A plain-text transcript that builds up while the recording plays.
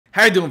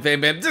How you doing,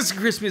 fam? This is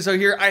Chris Miso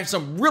here. I have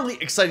some really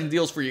exciting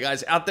deals for you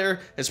guys out there,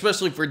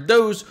 especially for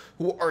those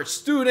who are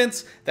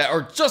students that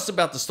are just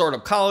about to start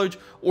up college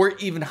or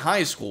even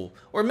high school.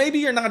 Or maybe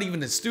you're not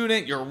even a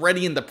student, you're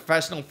already in the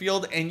professional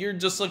field and you're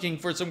just looking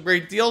for some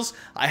great deals.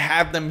 I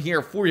have them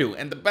here for you.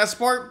 And the best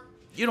part,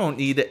 you don't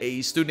need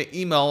a student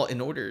email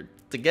in order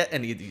to get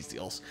any of these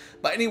deals.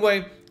 But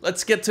anyway,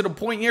 let's get to the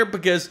point here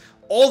because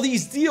all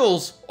these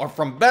deals are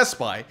from Best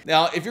Buy.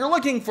 Now, if you're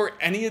looking for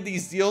any of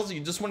these deals, you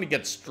just want to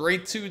get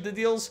straight to the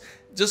deals,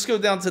 just go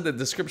down to the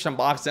description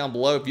box down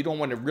below if you don't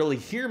want to really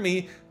hear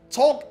me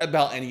talk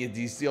about any of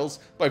these deals.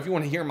 But if you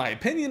want to hear my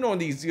opinion on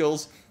these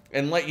deals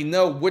and let you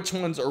know which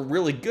ones are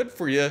really good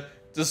for you,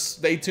 just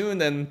stay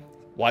tuned and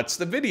watch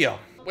the video.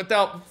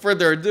 Without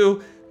further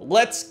ado,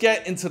 let's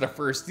get into the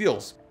first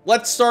deals.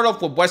 Let's start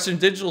off with Western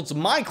Digital's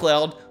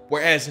MyCloud,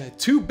 where it has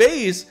 2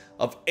 bays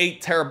of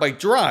 8 terabyte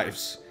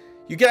drives.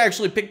 You can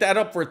actually pick that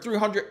up for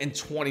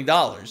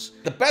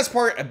 $320. The best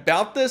part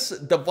about this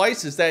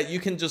device is that you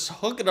can just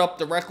hook it up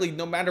directly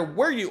no matter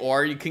where you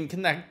are. You can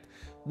connect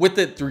with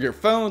it through your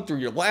phone, through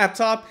your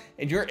laptop,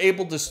 and you're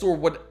able to store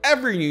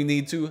whatever you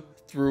need to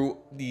through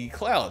the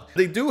cloud.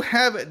 They do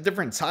have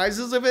different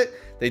sizes of it.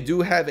 They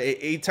do have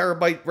a 8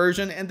 terabyte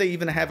version and they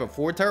even have a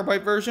 4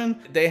 terabyte version.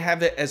 They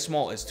have it as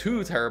small as 2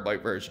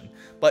 terabyte version.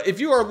 But if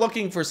you are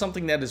looking for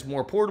something that is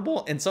more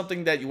portable and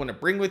something that you want to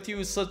bring with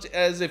you, such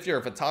as if you're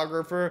a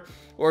photographer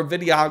or a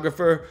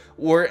videographer,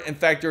 or in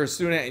fact you're a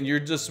student and you're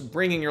just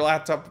bringing your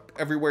laptop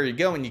everywhere you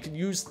go and you can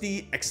use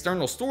the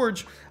external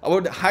storage, I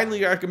would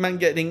highly recommend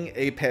getting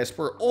a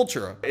Passport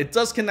Ultra. It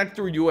does connect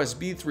through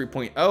USB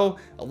 3.0.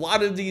 A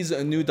lot of these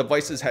new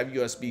devices have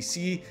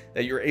USB-C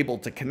that you're able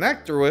to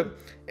connect through it.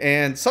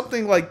 And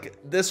something like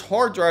this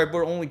hard drive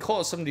would only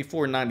cost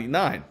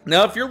 $74.99.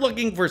 Now, if you're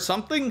looking for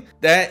something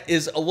that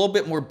is a little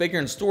bit more bigger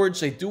in storage,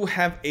 they do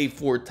have a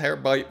 4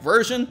 terabyte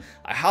version.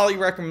 I highly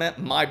recommend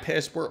my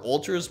Passport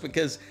Ultras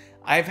because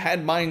I've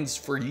had mine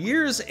for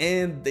years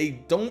and they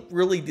don't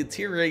really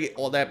deteriorate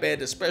all that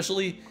bad,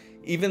 especially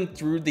even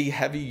through the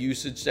heavy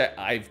usage that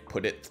I've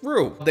put it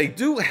through. They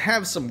do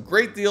have some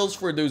great deals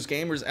for those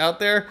gamers out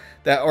there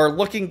that are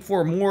looking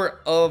for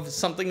more of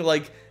something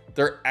like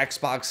their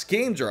Xbox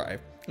game drive.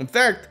 In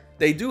fact,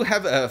 they do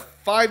have a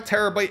 5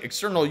 terabyte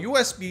external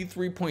USB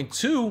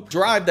 3.2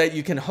 drive that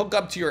you can hook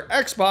up to your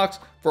Xbox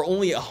for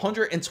only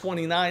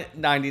 $129.99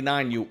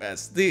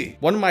 USD.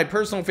 One of my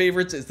personal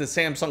favorites is the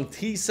Samsung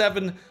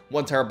T7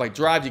 1 terabyte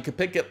drive. You can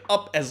pick it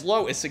up as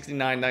low as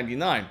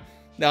 $69.99.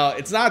 Now,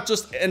 it's not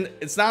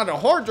a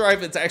hard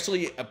drive, it's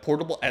actually a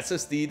portable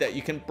SSD that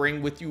you can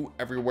bring with you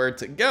everywhere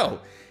to go.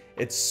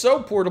 It's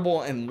so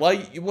portable and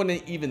light, you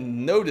wouldn't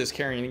even notice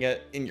carrying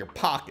it in your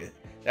pocket.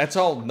 That's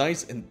how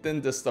nice and thin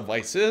this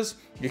device is.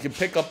 You can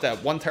pick up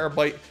that 1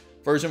 terabyte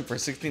version for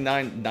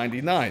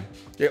 $69.99.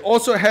 They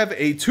also have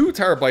a 2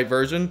 terabyte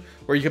version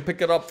where you can pick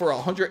it up for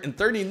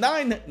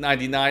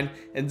 $139.99,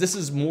 and this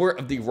is more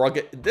of the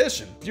rugged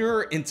edition. If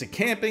you're into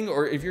camping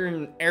or if you're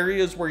in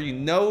areas where you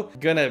know you're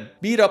gonna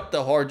beat up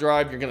the hard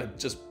drive, you're gonna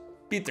just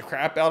beat the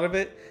crap out of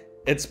it,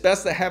 it's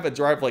best to have a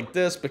drive like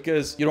this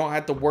because you don't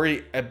have to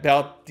worry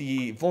about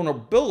the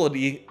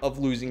vulnerability of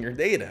losing your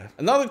data.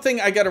 Another thing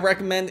I gotta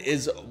recommend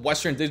is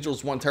Western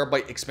Digital's 1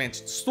 terabyte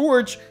expansion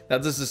storage. Now,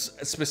 this is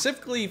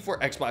specifically for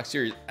Xbox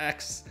Series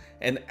X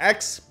and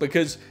X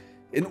because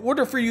in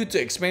order for you to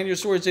expand your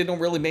storage, they don't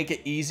really make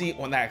it easy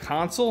on that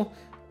console.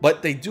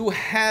 But they do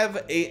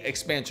have a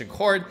expansion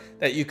card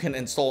that you can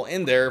install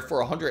in there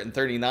for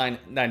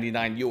 $139.99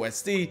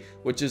 USD,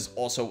 which is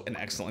also an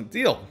excellent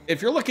deal.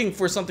 If you're looking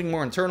for something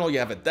more internal, you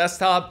have a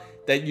desktop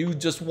that you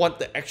just want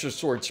the extra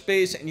storage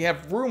space and you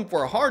have room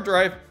for a hard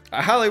drive,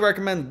 I highly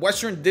recommend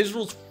Western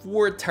Digital's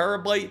 4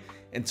 terabyte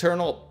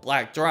internal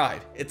black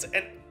drive. It's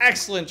an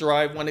excellent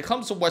drive. When it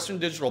comes to Western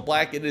Digital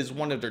Black, it is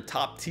one of their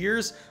top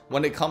tiers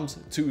when it comes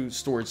to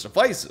storage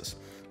devices.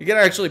 You can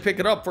actually pick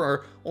it up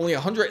for only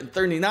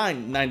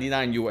 $139.99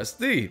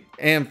 USD.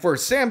 And for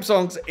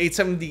Samsung's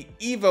 870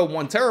 EVO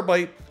 1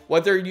 terabyte,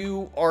 whether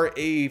you are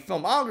a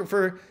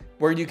filmographer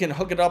where you can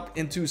hook it up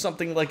into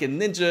something like a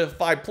Ninja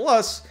 5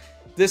 Plus,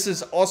 this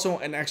is also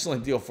an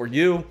excellent deal for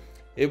you.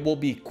 It will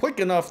be quick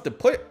enough to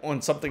put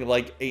on something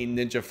like a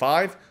Ninja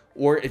 5,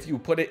 or if you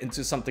put it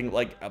into something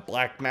like a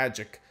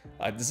Blackmagic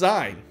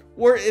design.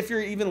 Or if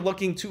you're even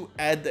looking to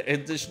add the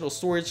additional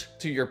storage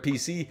to your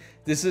PC,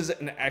 this is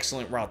an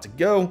excellent route to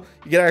go.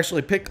 You can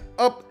actually pick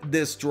up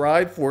this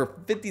drive for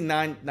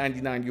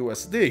 $59.99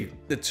 USD.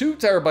 The 2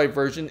 terabyte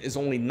version is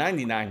only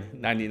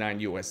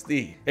 $99.99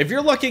 USD. If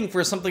you're looking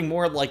for something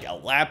more like a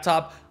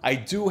laptop, I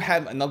do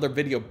have another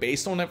video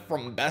based on it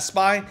from Best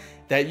Buy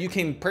that you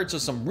can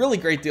purchase some really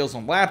great deals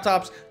on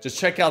laptops. Just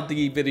check out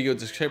the video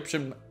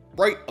description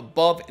right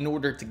above in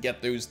order to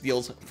get those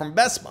deals from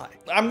Best Buy.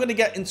 I'm going to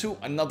get into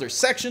another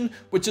section,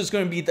 which is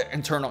going to be the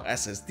internal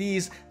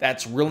SSDs.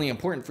 That's really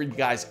important for you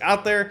guys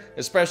out there,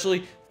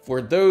 especially for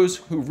those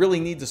who really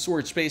need the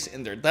storage space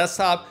in their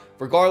desktop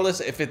regardless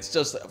if it's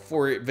just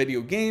for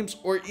video games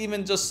or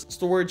even just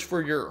storage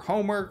for your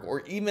homework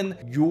or even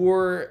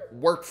your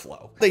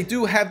workflow. They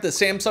do have the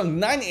Samsung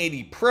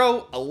 980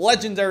 Pro, a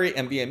legendary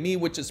NVMe,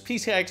 which is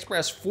PCI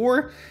Express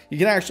 4. You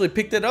can actually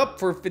pick that up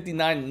for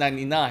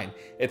 $59.99.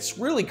 It's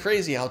really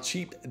crazy how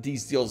cheap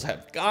these deals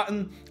have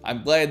gotten.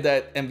 I'm glad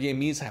that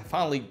NVMe's have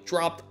finally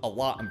dropped a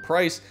lot in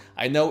price.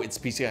 I know it's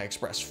PCI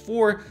Express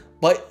 4,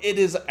 but it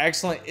is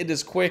excellent, it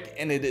is quick,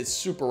 and it is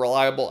super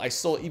reliable. I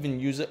still even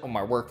use it on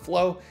my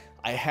workflow.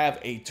 I have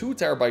a 2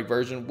 terabyte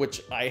version,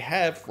 which I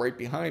have right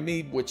behind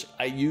me, which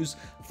I use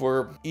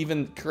for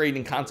even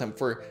creating content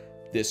for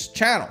this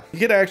channel. You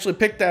could actually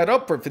pick that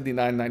up for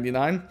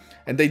 $59.99,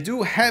 and they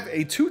do have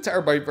a 2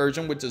 terabyte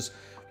version, which is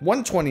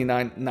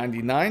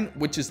 $129.99,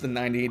 which is the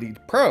 980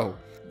 Pro.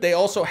 They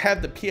also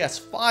have the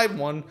PS5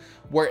 one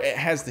where it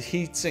has the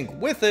heatsink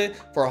with it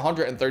for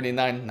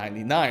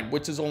 $139.99,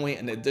 which is only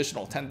an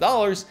additional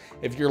 $10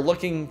 if you're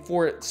looking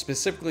for it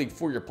specifically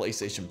for your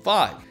PlayStation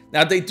 5.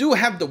 Now they do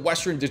have the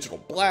Western Digital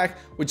Black,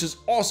 which is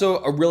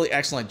also a really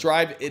excellent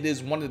drive. It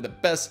is one of the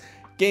best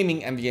gaming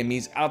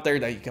NVMe's out there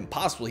that you can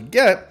possibly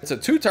get. It's a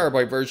 2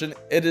 terabyte version.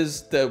 It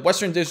is the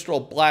Western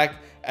Digital Black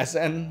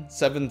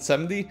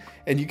SN770,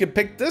 and you can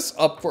pick this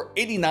up for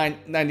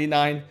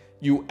 $89.99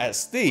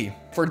 USD.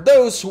 For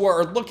those who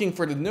are looking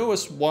for the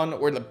newest one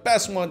or the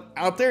best one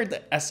out there, the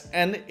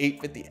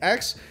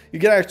SN850X, you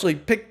can actually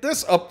pick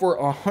this up for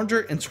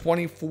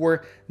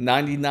 $124.99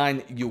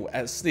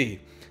 USD.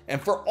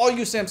 And for all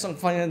you Samsung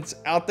fans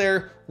out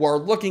there who are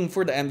looking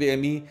for the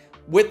NVMe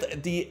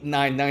with the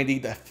 990,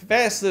 the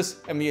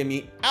fastest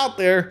NVMe out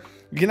there,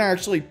 you can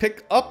actually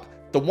pick up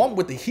the one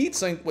with the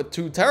heatsink with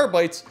 2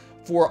 terabytes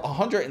for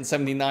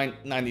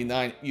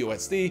 $179.99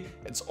 USD.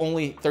 It's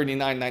only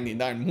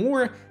 $39.99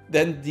 more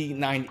than the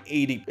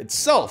 980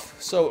 itself.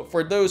 So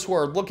for those who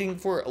are looking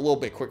for a little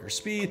bit quicker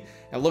speed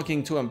and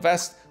looking to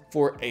invest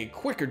for a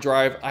quicker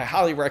drive, I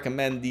highly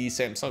recommend the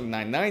Samsung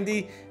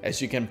 990,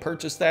 as you can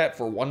purchase that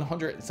for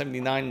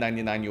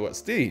 $179.99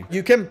 USD.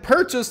 You can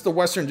purchase the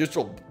Western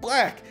Digital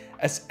Black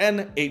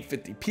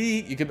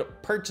SN850p. You can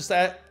purchase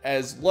that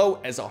as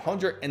low as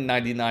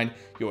 $199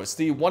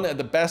 USD. One of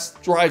the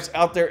best drives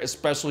out there,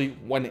 especially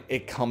when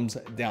it comes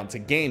down to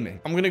gaming.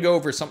 I'm gonna go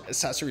over some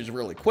accessories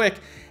really quick.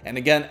 And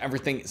again,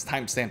 everything is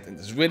timestamped in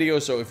this video.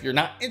 So if you're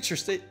not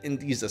interested in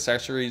these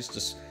accessories,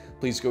 just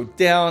please go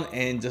down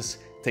and just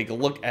take a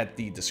look at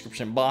the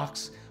description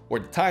box or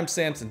the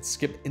timestamps and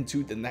skip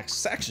into the next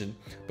section,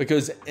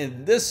 because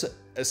in this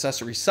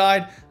accessory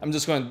side, I'm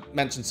just going to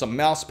mention some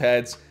mouse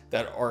pads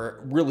that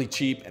are really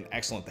cheap and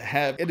excellent to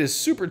have. It is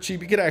super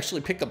cheap. You could actually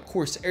pick up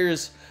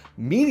Corsair's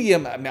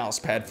Medium mouse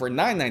pad for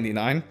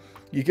 $9.99.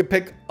 You could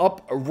pick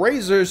up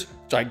Razer's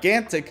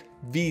gigantic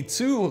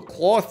V2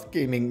 cloth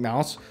gaming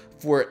mouse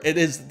for, it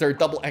is their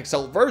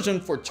XXL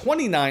version, for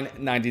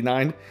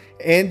 $29.99.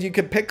 And you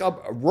can pick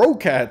up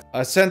ROCCAT,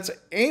 a Sense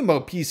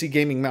Aimo PC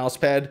gaming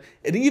mousepad.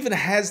 It even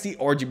has the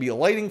RGB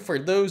lighting for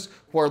those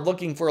who are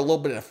looking for a little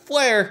bit of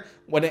flair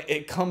when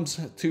it comes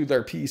to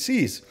their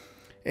PCs.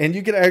 And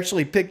you can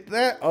actually pick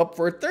that up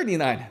for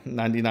 $39.99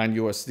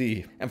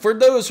 USD. And for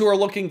those who are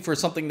looking for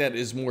something that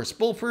is more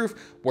spill proof,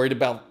 worried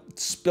about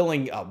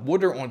spilling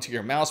water onto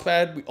your mouse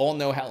pad, we all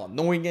know how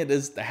annoying it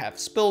is to have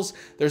spills.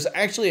 There's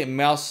actually a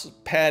mouse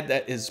pad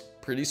that is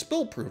pretty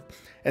spill proof.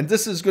 And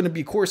this is going to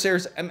be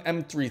Corsair's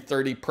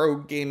MM330 Pro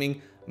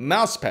Gaming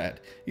mousepad.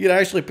 You can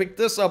actually pick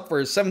this up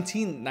for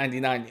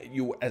 $17.99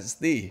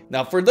 USD.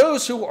 Now, for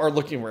those who are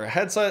looking for a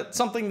headset,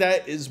 something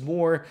that is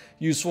more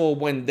useful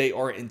when they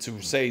are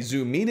into, say,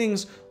 Zoom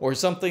meetings, or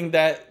something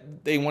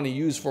that they want to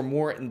use for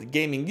more in the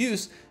gaming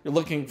use, you're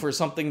looking for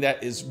something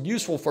that is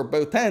useful for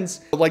both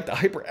ends, like the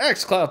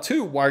HyperX Cloud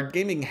 2 wired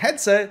gaming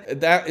headset.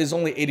 That is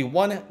only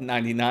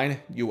 $81.99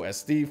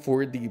 USD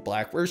for the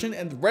black version,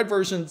 and the red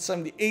version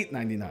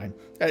 $78.99.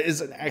 That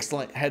is an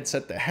excellent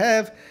headset to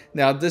have.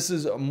 Now, this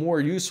is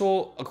more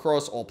useful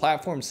across all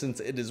platforms since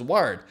it is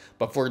wired,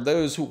 but for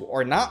those who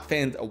are not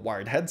fans of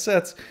wired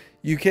headsets,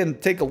 you can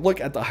take a look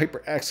at the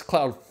HyperX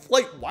Cloud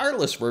Flight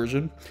wireless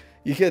version.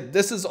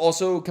 This is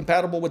also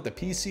compatible with the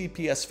PC,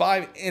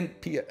 PS5, and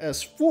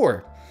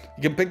PS4.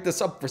 You can pick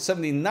this up for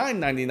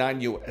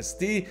 $79.99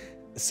 USD,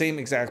 same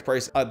exact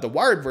price the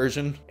wired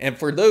version. And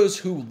for those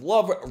who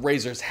love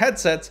Razer's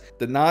headsets,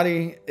 the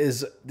Nari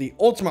is the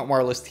ultimate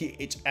wireless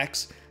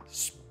THX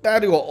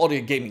spatial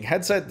audio gaming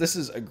headset. This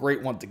is a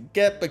great one to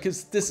get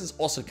because this is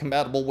also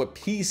compatible with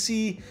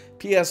PC,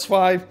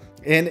 PS5,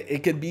 and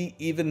it could be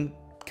even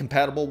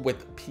compatible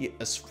with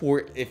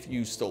PS4 if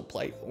you still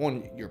play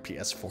on your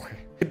PS4. You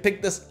can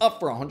pick this up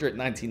for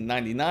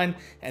 $119.99,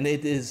 and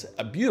it is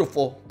a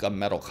beautiful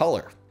gunmetal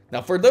color.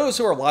 Now, for those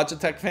who are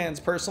Logitech fans,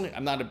 personally,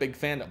 I'm not a big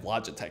fan of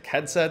Logitech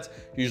headsets.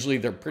 Usually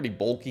they're pretty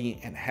bulky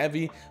and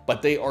heavy,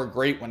 but they are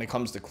great when it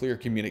comes to clear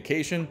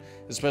communication,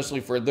 especially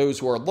for those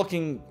who are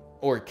looking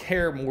or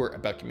care more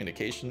about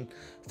communication.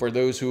 For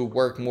those who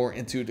work more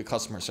into the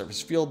customer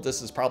service field,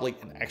 this is probably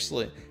an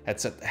excellent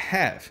headset to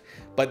have.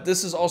 But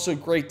this is also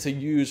great to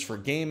use for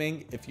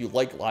gaming if you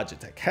like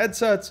Logitech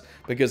headsets,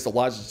 because the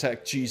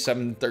Logitech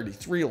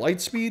G733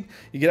 Lightspeed,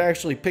 you can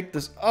actually pick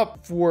this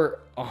up for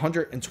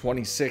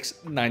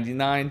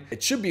 $126.99.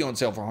 It should be on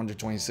sale for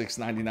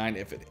 $126.99.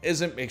 If it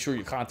isn't, make sure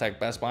you contact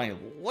Best Buy and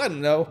let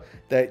them know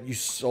that you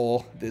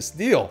saw this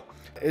deal.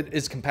 It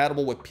is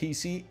compatible with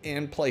PC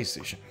and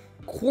PlayStation.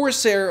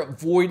 Corsair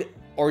Void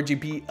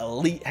RGB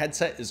Elite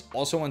headset is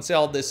also on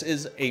sale. This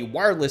is a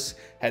wireless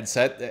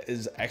headset that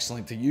is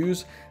excellent to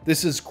use.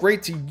 This is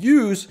great to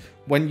use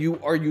when you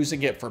are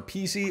using it for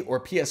PC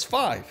or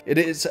PS5. It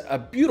is a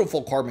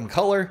beautiful carbon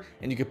color,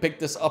 and you can pick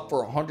this up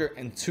for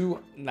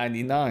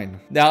 $102.99.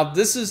 Now,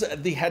 this is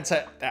the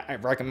headset that I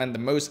recommend the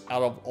most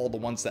out of all the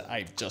ones that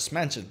I've just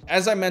mentioned.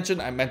 As I mentioned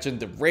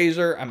the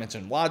Razer, I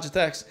mentioned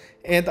Logitech's,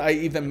 and I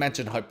even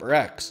mentioned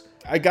HyperX.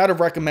 I gotta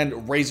recommend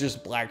Razer's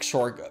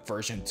BlackShark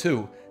version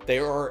 2. They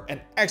are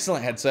an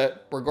excellent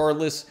headset,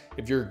 regardless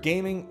if you're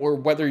gaming or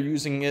whether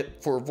using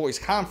it for voice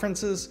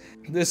conferences.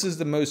 This is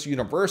the most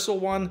universal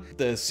one.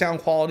 The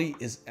sound quality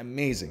is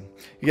amazing.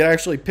 You can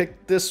actually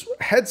pick this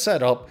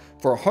headset up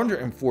for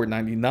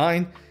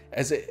 $104.99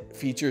 as it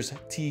features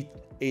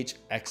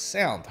THX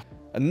sound.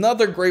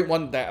 Another great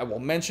one that I will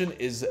mention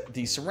is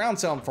the surround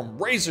sound from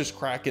Razer's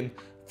Kraken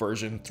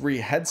version 3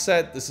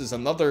 headset. This is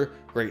another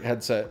great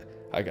headset,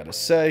 I gotta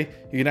say.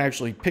 You can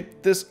actually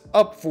pick this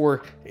up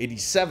for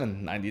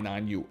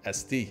 $87.99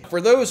 USD.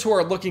 For those who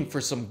are looking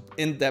for some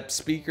in-depth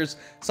speakers,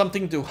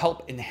 something to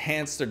help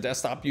enhance their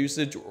desktop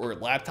usage or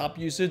laptop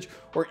usage,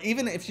 or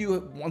even if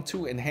you want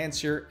to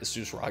enhance your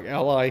ASUS ROG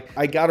Ally,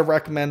 I gotta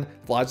recommend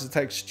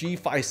Logitech's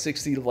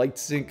G560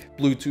 LightSync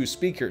Bluetooth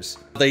speakers.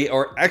 They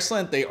are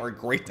excellent, they are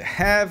great to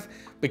have,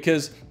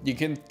 because you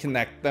can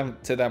connect them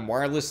to them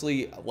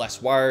wirelessly,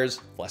 less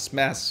wires, less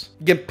mess.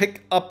 You can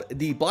pick up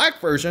the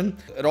black version.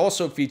 It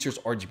also features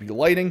RGB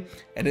lighting,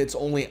 and it's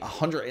only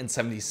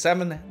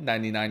 $177.99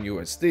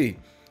 USD.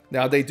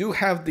 Now, they do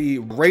have the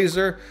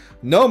Razer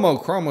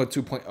Nomo Chromo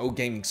 2.0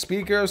 gaming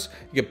speakers.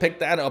 You can pick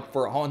that up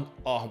for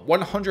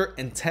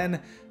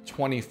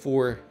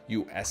 $110.24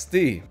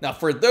 USD. Now,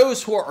 for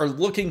those who are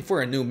looking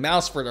for a new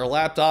mouse for their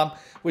laptop,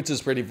 which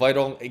is pretty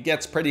vital, it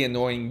gets pretty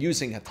annoying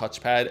using a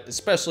touchpad,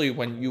 especially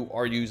when you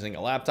are using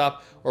a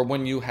laptop or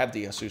when you have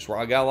the ASUS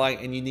ROG Ally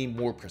and you need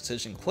more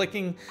precision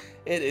clicking.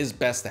 It is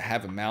best to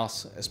have a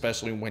mouse,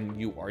 especially when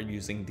you are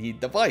using the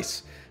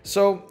device.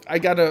 So I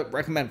gotta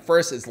recommend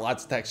first is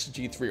Logitech's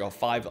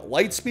G305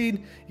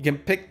 Lightspeed. You can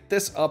pick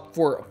this up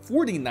for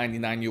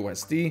 $40.99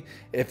 USD.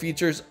 It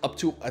features up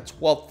to a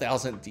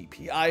 12,000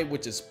 DPI,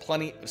 which is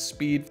plenty of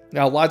speed.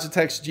 Now,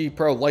 Logitech's G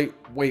Pro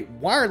lightweight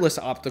wireless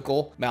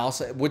optical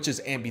mouse, which is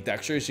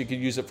ambidextrous, you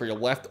can use it for your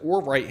left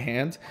or right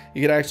hand.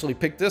 You can actually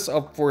pick this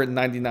up for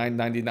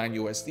 $99.99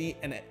 USD,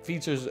 and it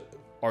features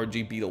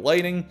RGB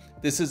lighting.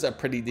 This is a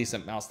pretty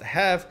decent mouse to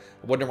have.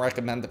 I wouldn't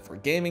recommend it for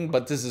gaming,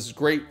 but this is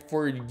great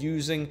for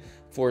using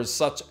for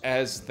such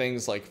as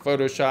things like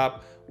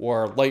Photoshop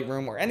or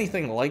Lightroom or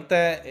anything like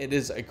that. It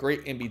is a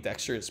great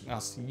ambidextrous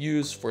mouse to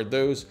use for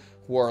those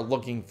who are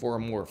looking for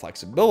more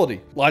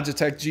flexibility.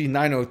 Logitech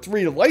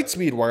G903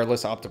 Lightspeed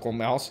wireless optical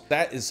mouse.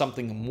 That is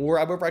something more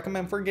I would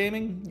recommend for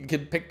gaming. You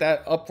can pick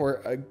that up for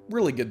a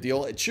really good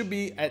deal. It should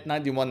be at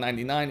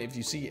 $91.99. If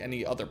you see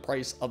any other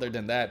price other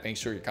than that, make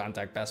sure you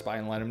contact Best Buy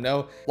and let them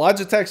know.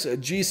 Logitech's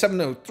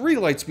G703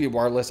 Lightspeed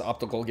wireless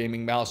optical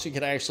gaming mouse. You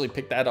can actually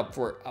pick that up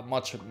for a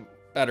much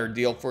better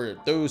deal for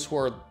those who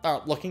are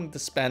not looking to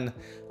spend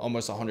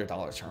almost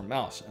 $100 for a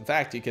mouse. In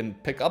fact, you can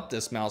pick up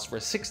this mouse for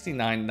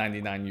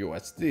 $69.99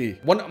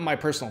 USD. One of my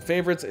personal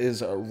favorites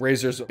is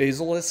Razer's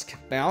Basilisk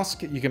mouse.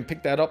 You can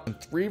pick that up in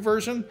 3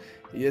 version.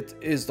 It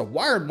is the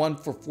wired one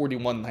for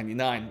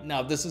 $41.99.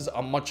 Now, this is a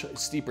much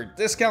steeper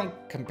discount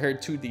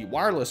compared to the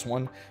wireless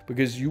one,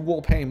 because you will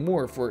pay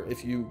more for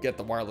if you get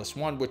the wireless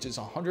one, which is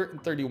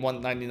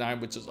 $131.99,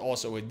 which is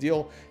also a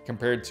deal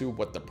compared to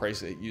what the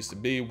price it used to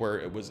be, where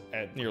it was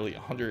at nearly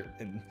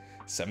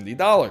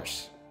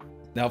 $170.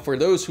 Now, for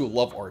those who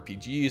love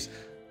RPGs,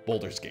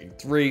 Baldur's Gate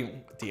 3,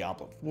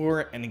 Diablo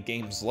 4, and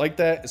games like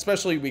that,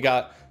 especially we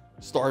got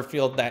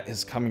Starfield that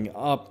is coming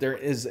up. There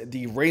is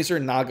the Razer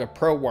Naga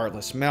Pro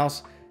wireless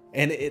mouse,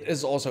 and it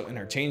is also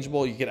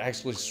interchangeable. You can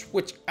actually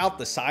switch out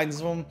the sides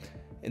of them.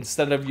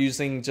 Instead of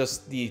using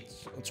just the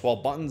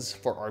 12 buttons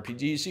for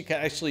RPGs, you can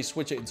actually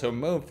switch it into a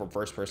mode for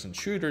first-person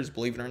shooters,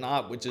 believe it or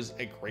not, which is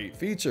a great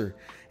feature.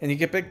 And you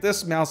can pick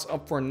this mouse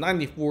up for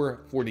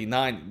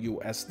 $94.49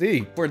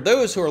 USD. For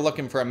those who are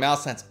looking for a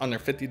mouse that's under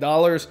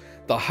 $50,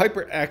 the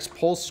HyperX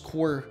Pulse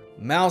Core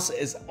mouse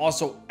is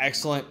also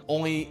excellent.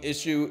 Only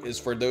issue is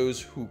for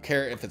those who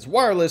care if it's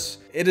wireless.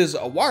 It is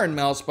a wired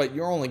mouse, but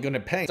you're only going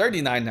to pay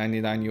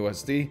 $39.99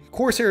 USD.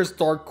 Corsair's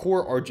Dark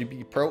Core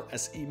RGB Pro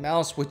SE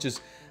mouse, which is,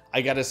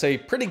 I gotta say,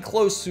 pretty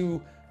close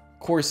to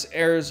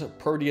Corsair's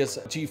Proteus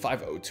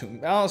G502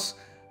 mouse,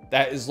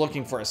 that is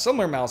looking for a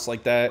similar mouse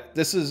like that,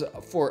 this is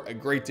for a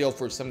great deal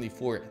for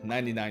 $74.99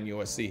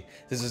 USD.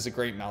 This is a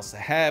great mouse to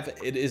have.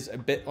 It is a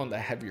bit on the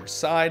heavier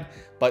side,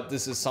 but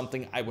this is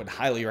something I would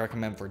highly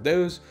recommend for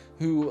those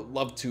who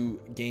love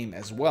to game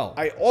as well.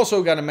 I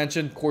also got to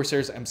mention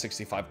Corsair's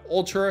M65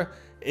 Ultra.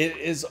 It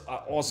is an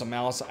awesome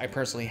mouse. I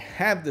personally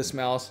have this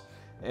mouse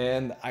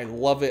and I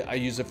love it. I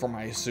use it for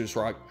my Asus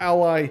ROG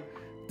Ally.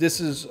 This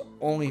is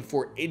only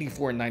for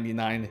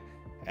 $84.99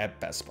 at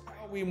Best Buy.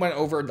 We went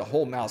over the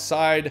whole mouse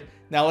side.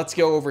 Now let's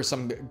go over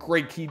some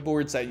great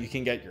keyboards that you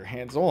can get your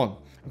hands on.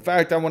 In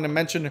fact, I want to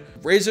mention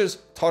Razer's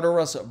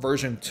Tartarus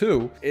version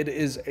 2. It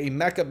is a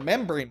mecha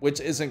membrane, which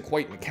isn't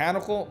quite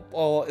mechanical.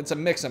 Well, it's a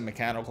mix of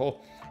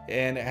mechanical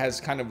and it has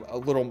kind of a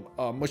little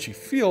mushy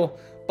feel,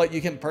 but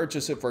you can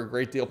purchase it for a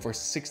great deal for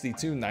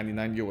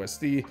 $62.99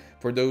 USD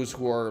for those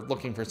who are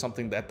looking for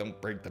something that don't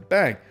break the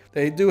bank.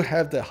 They do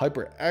have the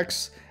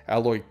HyperX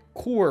Alloy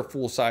Core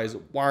full-size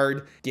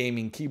wired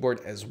gaming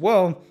keyboard as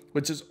well,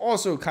 which is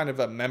also kind of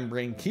a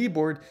membrane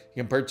keyboard.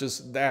 You can purchase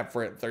that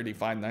for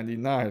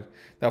 $35.99.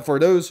 Now, for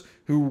those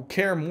who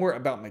care more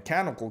about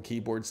mechanical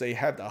keyboards, they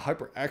have the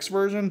HyperX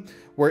version,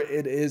 where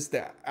it is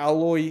the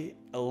Alloy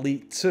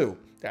Elite 2.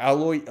 The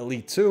Alloy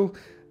Elite 2,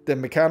 the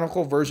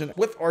mechanical version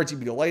with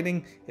RGB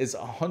lighting, is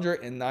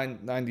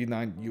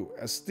 $109.99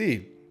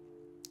 USD.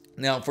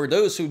 Now, for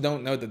those who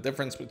don't know the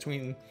difference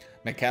between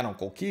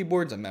mechanical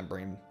keyboards and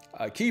membrane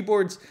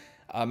keyboards,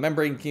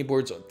 membrane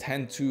keyboards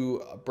tend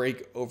to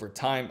break over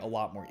time a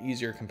lot more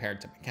easier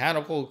compared to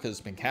mechanical,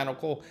 because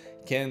mechanical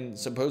can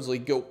supposedly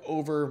go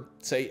over,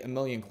 say, 1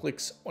 million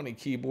clicks on a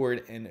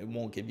keyboard and it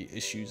won't give you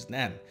issues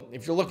then.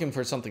 If you're looking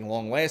for something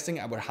long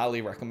lasting, I would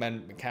highly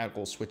recommend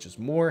mechanical switches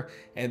more,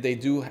 and they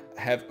do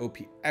have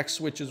OPX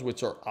switches,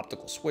 which are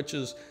optical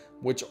switches,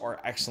 which are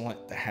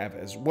excellent to have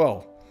as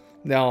well.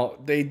 Now,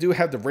 they do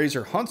have the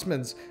Razer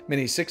Huntsman's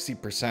Mini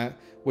 60%,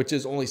 which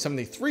is only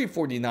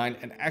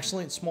 $73.49, an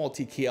excellent small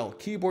TKL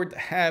keyboard to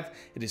have.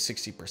 It is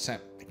 60%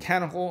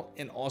 mechanical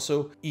and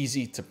also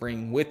easy to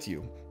bring with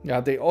you. Now,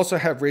 they also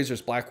have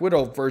Razer's Black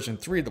Widow version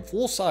 3, the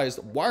full-sized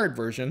wired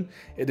version.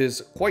 It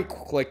is quite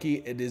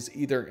clicky. It is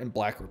either in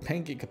black or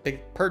pink. You can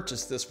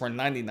purchase this for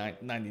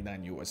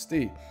 $99.99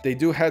 USD. They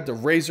do have the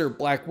Razer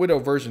Black Widow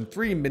version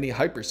 3 Mini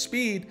Hyper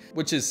Speed,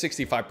 which is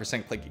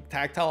 65% clicky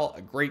tactile,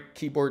 a great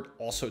keyboard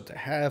also to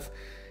have.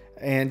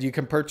 And you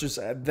can purchase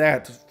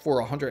that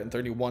for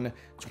 $131.24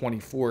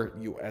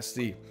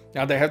 USD.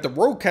 Now, they have the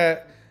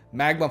ROCCAT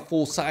Magma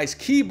full-size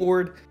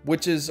keyboard,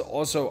 which is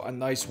also a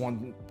nice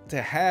one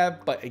to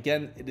have, but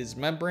again, it is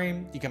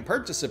membrane. You can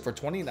purchase it for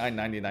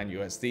 $29.99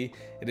 USD.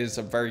 It is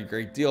a very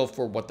great deal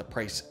for what the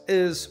price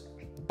is,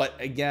 but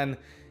again,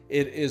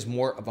 it is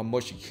more of a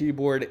mushy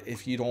keyboard.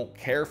 If you don't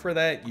care for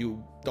that,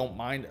 you don't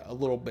mind a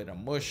little bit of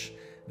mush,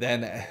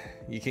 then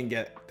you can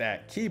get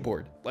that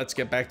keyboard. Let's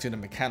get back to the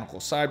mechanical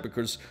side,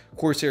 because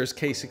Corsair's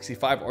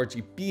K65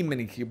 RGB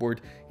mini keyboard,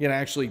 you can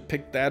actually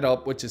pick that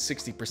up, which is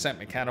 60%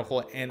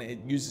 mechanical, and it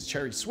uses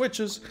cherry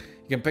switches.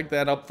 You can pick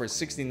that up for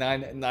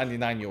 $69.99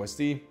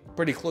 USD,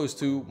 pretty close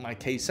to my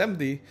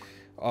K70,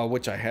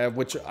 which I have,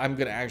 which I'm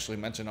going to actually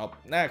mention up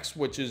next,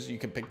 which is you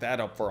can pick that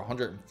up for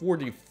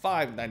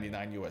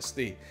 $145.99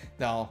 USD.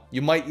 Now,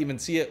 you might even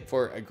see it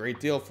for a great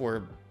deal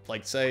for,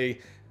 like, say,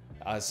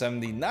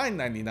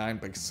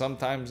 $79.99, but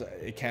sometimes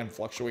it can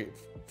fluctuate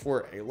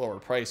for a lower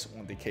price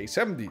on the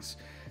K70s.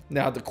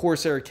 Now, the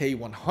Corsair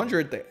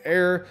K100, the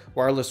Air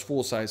wireless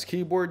full-size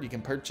keyboard, you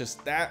can purchase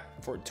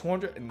that for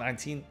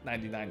 $219.99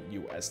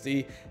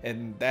 USD,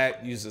 and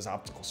that uses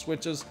optical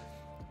switches.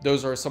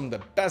 Those are some of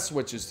the best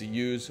switches to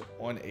use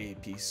on a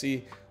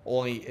PC.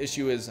 Only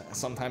issue is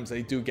sometimes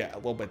they do get a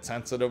little bit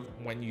sensitive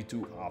when you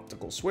do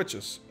optical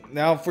switches.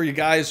 Now, for you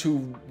guys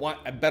who want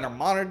a better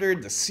monitor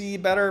to see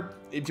better,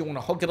 if you want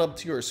to hook it up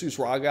to your Asus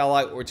ROG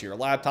Ally or to your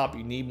laptop,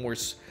 you need more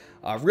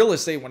real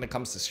estate when it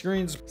comes to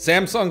screens.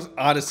 Samsung's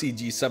Odyssey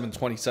G7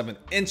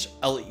 27-inch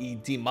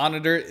LED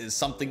monitor is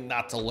something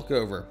not to look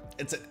over.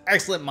 It's an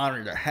excellent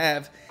monitor to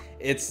have.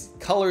 Its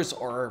colors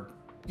are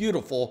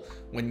beautiful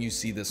when you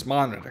see this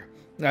monitor.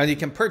 Now, you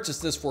can purchase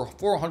this for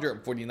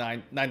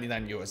 $449.99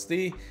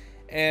 USD.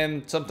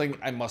 And something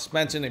I must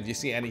mention, if you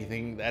see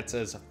anything that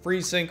says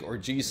FreeSync or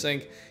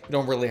G-Sync, you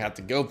don't really have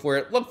to go for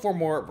it. Look for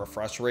more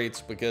refresh rates,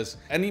 because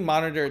any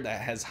monitor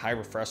that has high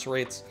refresh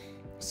rates,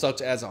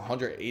 such as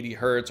 180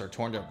 Hertz or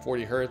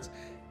 240 Hertz,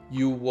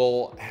 you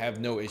will have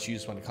no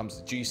issues when it comes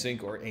to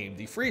G-Sync or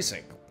AMD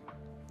FreeSync.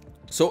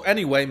 So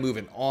anyway,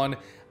 moving on,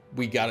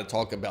 we got to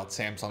talk about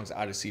Samsung's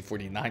Odyssey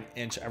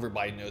 49-inch.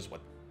 Everybody knows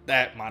what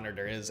that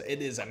monitor is.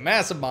 It is a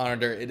massive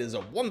monitor. It is a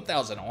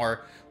 1000R,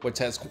 which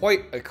has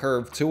quite a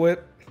curve to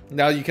it.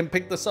 Now, you can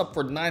pick this up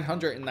for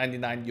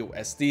 $999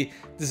 USD.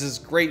 This is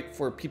great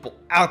for people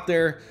out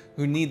there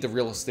who need the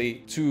real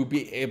estate to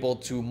be able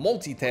to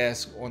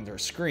multitask on their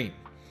screen.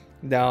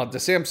 Now, the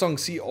Samsung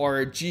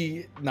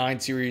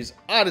CRG9 series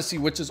Odyssey,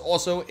 which is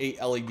also a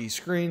LED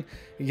screen,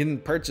 you can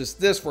purchase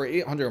this for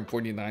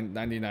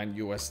 $849.99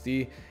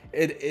 USD.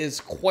 It is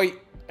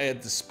quite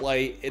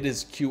display. It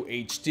is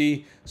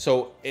QHD,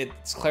 so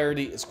its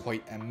clarity is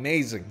quite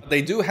amazing.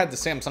 They do have the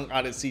Samsung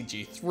Odyssey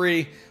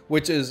G3,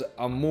 which is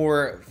a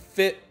more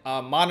fit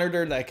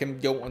monitor that can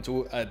go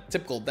onto a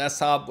typical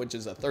desktop, which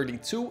is a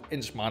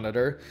 32-inch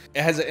monitor.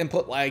 It has an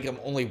input lag of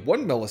only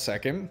 1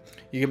 millisecond.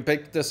 You can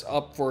pick this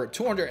up for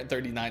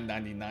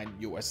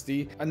 $239.99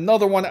 USD.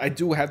 Another one I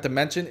do have to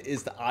mention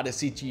is the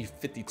Odyssey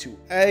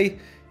G52A.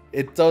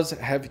 It does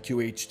have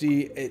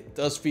QHD. It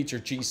does feature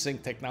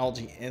G-Sync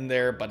technology in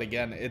there, but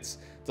again, it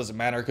doesn't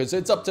matter because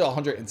it's up to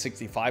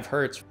 165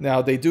 hertz.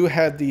 Now, they do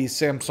have the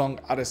Samsung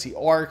Odyssey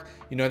Arc,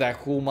 you know,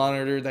 that cool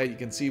monitor that you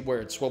can see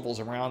where it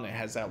swivels around. It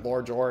has that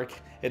large arc.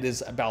 It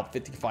is about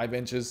 55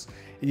 inches.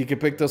 You can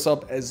pick this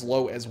up as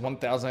low as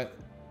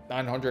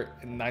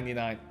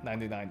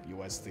 $1,999.99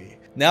 USD.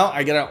 Now,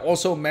 I gotta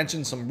also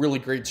mention some really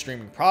great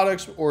streaming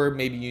products, or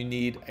maybe you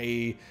need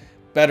a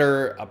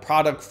better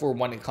product for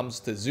when it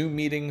comes to Zoom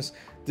meetings.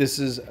 This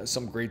is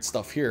some great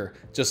stuff here,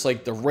 just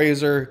like the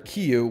Razer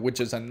Q, which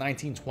is a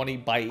 1920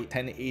 by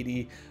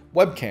 1080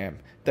 webcam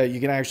that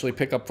you can actually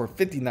pick up for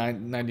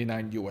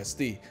 $59.99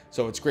 USD.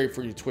 So it's great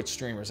for you Twitch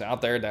streamers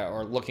out there that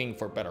are looking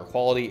for better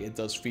quality. It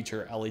does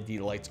feature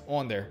LED lights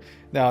on there.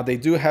 Now, they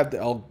do have the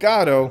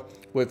Elgato,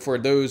 for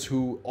those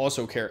who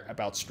also care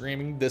about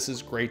streaming. This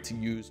is great to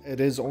use.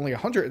 It is only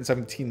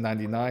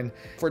 $117.99.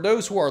 For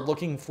those who are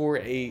looking for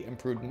a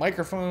improved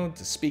microphone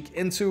to speak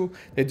into,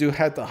 they do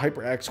have the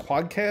HyperX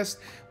Quadcast,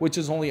 which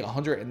is only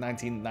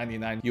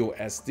 $119.99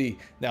 USD.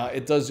 Now,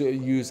 it does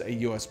use a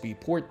USB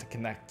port to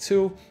connect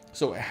to,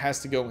 so it has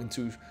to go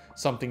into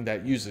something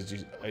that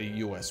uses a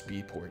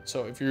USB port.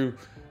 So if you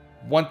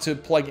want to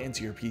plug it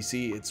into your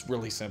PC, it's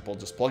really simple.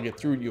 Just plug it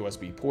through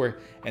USB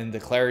port and the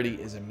clarity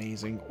is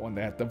amazing on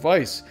that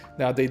device.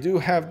 Now, they do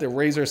have the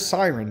Razer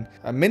Siren,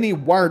 a mini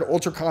wired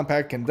ultra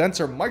compact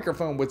condenser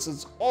microphone, which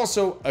is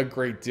also a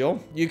great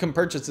deal. You can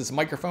purchase this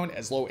microphone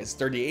as low as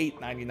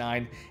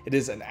 $38.99. It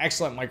is an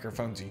excellent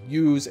microphone to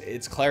use.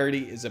 Its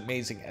clarity is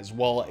amazing as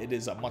well. It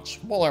is a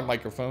much smaller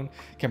microphone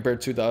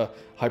compared to the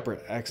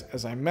HyperX,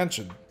 as I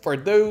mentioned. For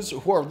those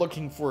who are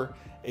looking for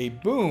a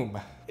boom,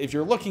 if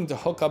you're looking to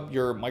hook up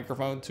your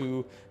microphone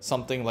to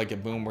something like a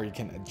boom where you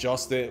can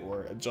adjust it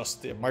or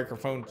adjust the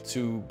microphone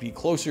to be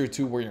closer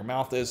to where your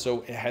mouth is so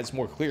it has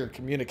more clear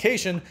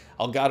communication,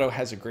 Elgato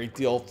has a great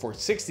deal for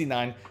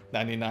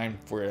 $69.99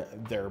 for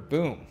their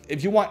boom.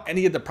 If you want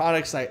any of the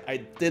products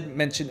I did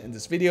mention in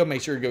this video,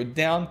 make sure to go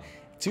down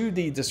to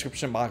the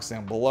description box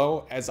down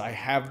below, as I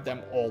have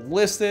them all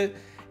listed.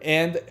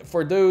 And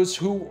for those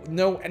who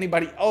know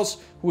anybody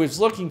else who is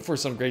looking for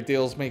some great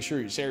deals, make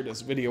sure you share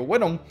this video with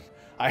them.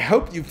 I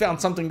hope you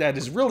found something that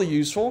is really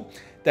useful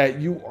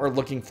that you are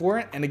looking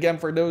for. And again,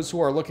 for those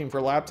who are looking for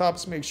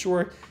laptops, make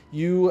sure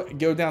you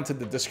go down to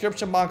the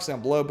description box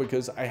down below,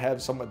 because I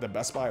have some of the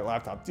Best Buy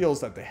laptop deals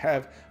that they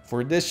have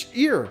for this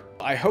year.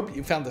 I hope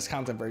you found this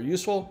content very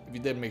useful. If you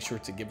did, make sure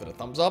to give it a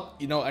thumbs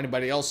up. You know,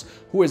 anybody else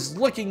who is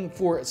looking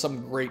for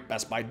some great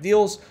Best Buy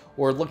deals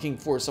or looking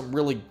for some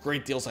really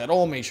great deals at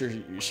all, make sure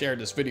you share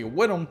this video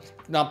with them. If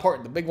you're not part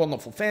of the big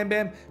wonderful fan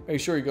band, make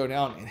sure you go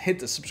down and hit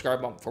the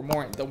subscribe button for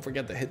more, and don't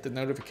forget to hit the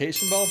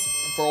notification bell.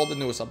 And for all the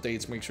newest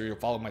updates, make sure you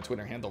follow my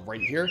Twitter handle right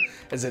here,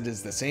 as it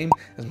is the same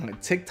as my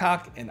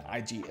TikTok and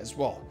IG as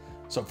well.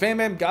 So fan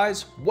band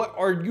guys, what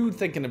are you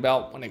thinking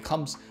about when it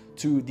comes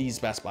to these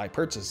Best Buy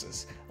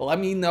purchases? Let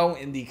me know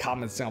in the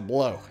comments down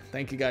below.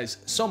 Thank you guys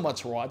so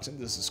much for watching.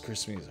 This is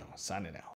Chris Muzo signing out.